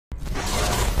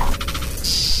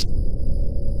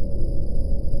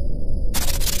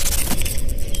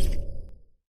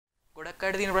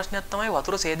අයට තියෙන ප්‍රශ්නයක් තමයි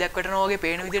වතුර සේදයක් වැටෙනවා වගේ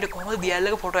පේන විදිහට කොහොමද දියැල්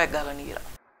එක ෆොටෝ එකක් ගහගන්නේ කියලා.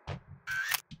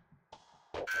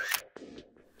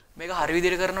 මේක හරි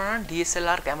විදිහට කරනවා නම්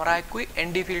DSLR කැමරා එකකුයි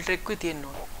ND ෆිල්ටර් එකකුයි තියෙන්න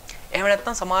ඕන. එහෙම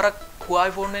නැත්නම් සමහරක්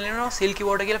Huawei ෆෝන් වල එනවා silky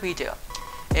water කියලා ෆීචර් එකක්.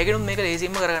 ඒකෙනුත් මේක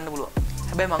ලේසියෙන්ම කරගන්න පුළුවන්.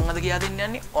 හැබැයි මම අද කියා දෙන්න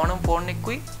යන්නේ ඕනම ෆෝන්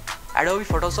එකකුයි adobe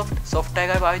photosoft software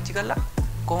එකයි පාවිච්චි කරලා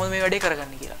කොහොමද මේ වැඩේ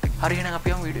කරගන්නේ කියලා. හරි එහෙනම්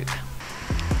අපි යමු වීඩියෝ එකට.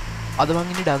 අද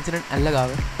මම ඉන්නේ ඩාන්සිනෙන් ඇල්ල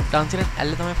ගාව. ඩාන්සිනෙන්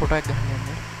ඇල්ල තමයි ෆොටෝ එකක් ගන්න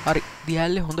යන්නේ. හරි.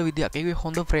 දියැල්ලේ හොඳ විදියක්. ඒකේ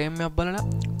හොඳ ෆ්‍රේම් එකක් බලලා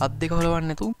අත් දෙක හොලවන්න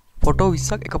නැතුව ෆොටෝ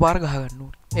 20ක් එකපාර ගහ ගන්න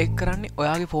ඕනේ. ඒක කරන්නේ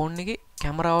ඔයාගේ ෆෝන් එකේ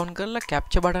කැමරා ඔන් කරලා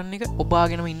කැප්චර් බටන් එක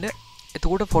ඔබාගෙනම ඉන්න.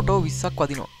 එතකොට ෆොටෝ 20ක්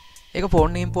වදිනවා. ඒක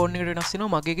ෆෝන් නේම් ෆෝන් එකට වෙනස්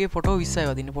වෙනවා. මගේ එකේ ෆොටෝ 20යි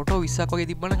වදින්නේ. ෆොටෝ 20ක් වගේ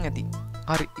තිබ්බනම් ඇති.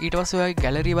 හරි. ඊට පස්සේ ඔයාගේ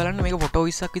ගැලරි බලන්න මේක ෆොටෝ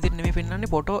 20ක් විදිහට නෙමෙයි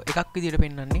පෙන්වන්නේ. ෆොටෝ එකක් විදිහට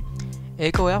පෙන්වන්නේ.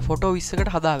 ඒක ඔයා ෆොටෝ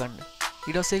 20කට හදාගන්න.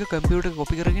 ඊට පස්සේ ඒක කම්පියුටර් එක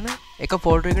කොපි කරගෙන එක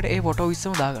ෆෝල්ඩර් එකට ඒ ෆොටෝ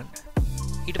 20ම දාගන්න.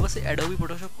 ඊට පස්සේ Adobe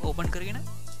Photoshop open කරගෙන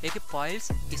ඒකේ files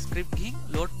script ගිහින්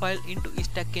load file into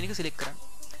stack කියන එක select කරන්න.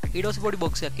 ඊට පස්සේ පොඩි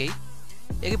box එකක් එයි.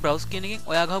 ඒකේ browse කියන එකෙන්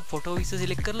ඔයා ගහපු ෆොටෝ 20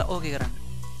 select කරලා okay කරන්න.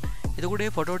 එතකොට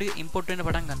මේ ෆොටෝ ටික import වෙන්න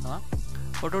පටන් ගන්නවා.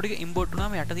 ෆොටෝ ටික import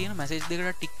වුණාම යට තියෙන message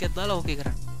දෙකට ටික් එකක් දාලා okay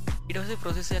කරන්න. ඊට පස්සේ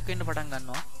process එකක් වෙන්න පටන්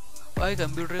ගන්නවා. ඔයාගේ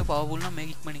කම්පියුටර් එක powerful නම්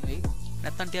මේක ඉක්මනින් වෙයි.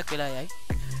 නැත්තම් ටිකක් වෙලා යයි.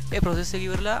 ඒ process එක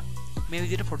ඉවරලා මේ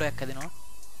විදිහට ෆොටෝ එකක් හැදෙනවා.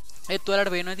 ඒත්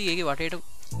ඔයාලට පේනවා ඉතින් ඒකේ වටේට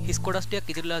හිස් කොටස්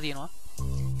ටිකක් ඉතිරිලා තියෙනවා.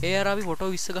 ඒ අර අපි ෆොටෝ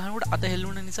 20 ගහනකොට අත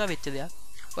හෙල්ලුන නිසා වෙච්ච දෙයක්.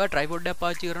 ඔයා ට්‍රයිපොඩ් එකක්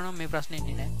පාවිච්චි කරනවා මේ ප්‍රශ්නේ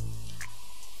ඉන්නේ නැහැ.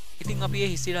 ඉතින් අපි මේ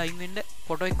හිස් ඉර අයින් වෙන්න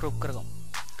ෆොටෝ එක ක්‍රොප් කරගමු.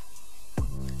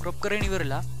 ක්‍රොප් කරගෙන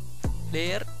ඉවරලා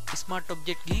layer smart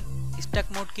object ගිහින් stack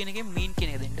mode කියන එකෙන් mean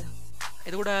කියන එක දෙන්න.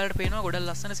 එතකොට ඔයාලට පේනවා ගොඩක්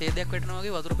ලස්සන සේදයක් වැටෙනවා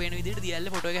වගේ වතුර පේන විදිහට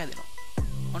දියැල්ලේ ෆොටෝ එක හැදෙනවා.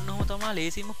 ඔන්න ඔහොම තමයි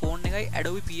ලේසියෙන්ම ෆෝන් එකයි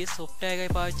Adobe PS software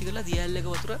එකයි පාවිච්චි කරලා දියැල් එක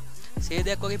වතුර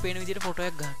සේදයක් වගේ පේන විදිහට ෆොටෝ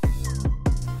එකක් ගන්න.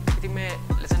 ඉතින් මේ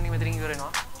ලෙසන් එක මෙතනින් ඉවර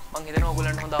වෙනවා. මම හිතනවා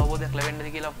ඔයගොල්ලන්ට හොඳ අවබෝධයක්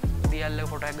ලැබෙන්නද කියලා දියැල්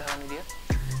එක ෆොටෝ එකක් ගන්න විදිය.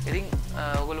 ඉතින්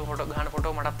ඔයගොල්ලෝ ෆොටෝ ගන්න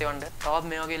ෆොටෝ මටත් එවන්න. තවත්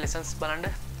මේ වගේ ලෙසන්ස් බලන්න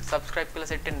subscribe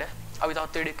කරලා set වෙන්න. අපි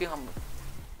තවත් වීඩියෝ එකකින් හම්බෙමු.